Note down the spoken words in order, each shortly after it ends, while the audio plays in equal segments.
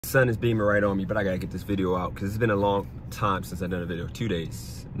The sun is beaming right on me, but I gotta get this video out because it's been a long time since I've done a video. 2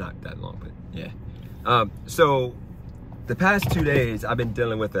 days, not that long, but yeah. So the past 2 days, I've been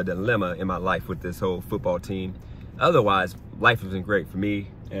dealing with a dilemma in my life with this whole football team. Otherwise, life has been great for me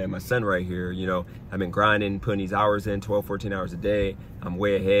and my son right here. You know, I've been grinding, putting these hours in, 12, 14 hours a day. I'm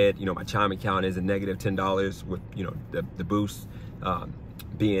way ahead. You know, my chime account is a negative $10 with, you know, the boost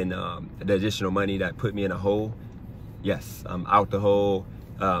being the additional money that put me in a hole. Yes, I'm out the hole.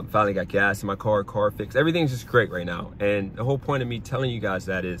 Finally got gas in my car fixed. Everything's just great right now. And the whole point of me telling you guys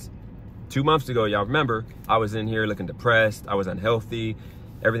that is 2 months ago, y'all remember, I was in here looking depressed. I was unhealthy.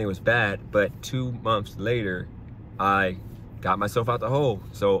 Everything was bad. But 2 months later, I got myself out the hole.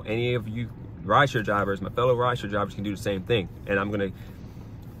 So any of you rideshare drivers, my fellow rideshare drivers, can do the same thing. And I'm gonna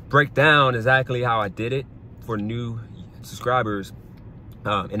break down exactly how I did it for new subscribers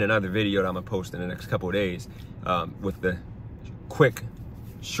in another video that I'm gonna post in the next couple of days with the quick,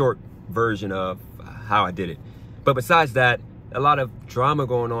 short version of how I did it. But besides that, a lot of drama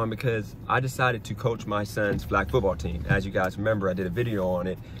going on because I decided to coach my son's flag football team. As you guys remember, I did a video on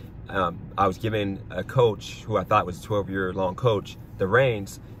it. I was giving a coach who I thought was a 12-year-long coach the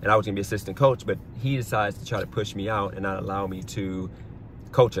reins, and I was gonna be assistant coach, but he decides to try to push me out and not allow me to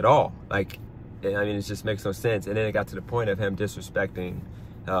coach at all. Like, I mean, it just makes no sense. And then it got to the point of him disrespecting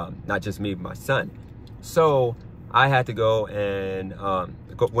not just me, but my son. So I had to go and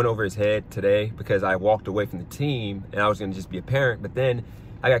went over his head today because I walked away from the team and I was gonna just be a parent. But then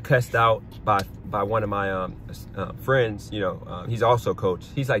I got cussed out by one of my friends. You know, he's also a coach.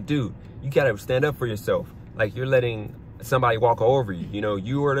 He's like, dude, you gotta stand up for yourself. Like, you're letting somebody walk over you. You know,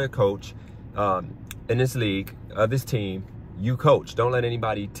 you are the coach in this league, this team. You coach. Don't let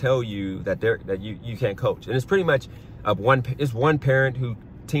anybody tell you that you can't coach. And it's pretty much one parent who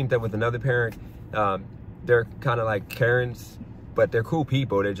teamed up with another parent. They're kind of like Karens, but they're cool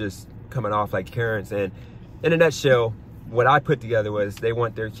people. They're just coming off like Karens. And in a nutshell, what I put together was they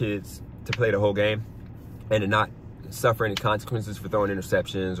want their kids to play the whole game and to not suffer any consequences for throwing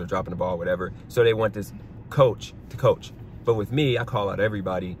interceptions or dropping the ball, whatever. So they want this coach to coach. But with me, I call out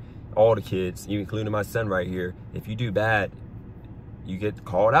everybody, all the kids, including my son right here. If you do bad, you get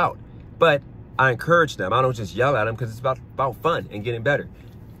called out. But I encourage them. I don't just yell at them because it's about fun and getting better.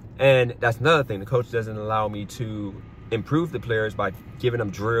 And that's another thing. The coach doesn't allow me to improve the players by giving them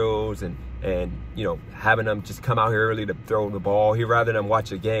drills and you know, having them just come out here early to throw the ball. He'd rather them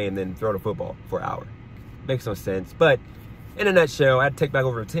watch a game than throw the football for an hour. Makes no sense. But in a nutshell, I had to take back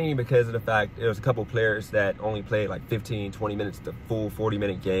over the team because of the fact there was a couple players that only played like 15, 20 minutes the full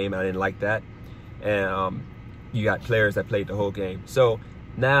 40-minute game. I didn't like that. And you got players that played the whole game. So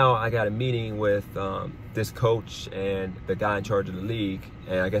now I got a meeting with this coach and the guy in charge of the league,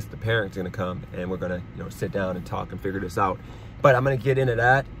 and I guess the parent's gonna come and we're gonna, you know, sit down and talk and figure this out. But I'm gonna get into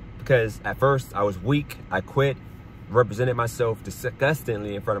that because at first I was weak. I quit, represented myself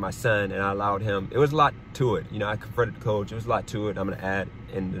disgustingly in front of my son, and I allowed him. It was a lot to it. You know, I confronted the coach. It was a lot to it. I'm gonna add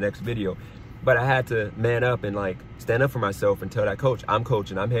in the next video. But I had to man up and like stand up for myself and tell that coach, I'm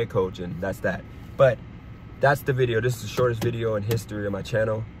coaching, I'm head coach, and that's that. But that's the video. This is the shortest video in history of my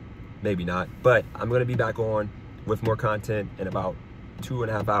channel. Maybe not, but I'm gonna be back on with more content in about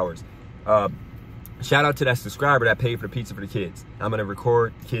 2.5 hours. Shout out to that subscriber that paid for the pizza for the kids. I'm gonna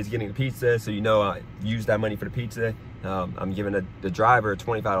record the kids getting the pizza, so you know I used that money for the pizza. I'm giving the driver a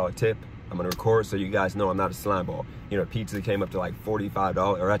 $25 tip. I'm gonna record so you guys know I'm not a slime ball. You know, pizza came up to like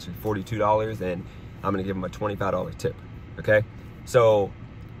 $45, or actually $42, and I'm gonna give them a $25 tip, okay? So,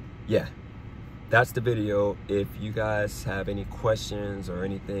 yeah. That's the video. If you guys have any questions or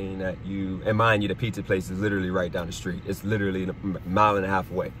anything that and mind you, the pizza place is literally right down the street. It's literally a mile and a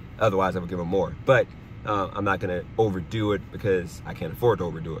half away. Otherwise, I would give them more. But I'm not gonna overdo it because I can't afford to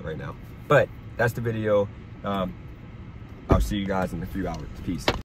overdo it right now. But that's the video. I'll see you guys in a few hours. Peace.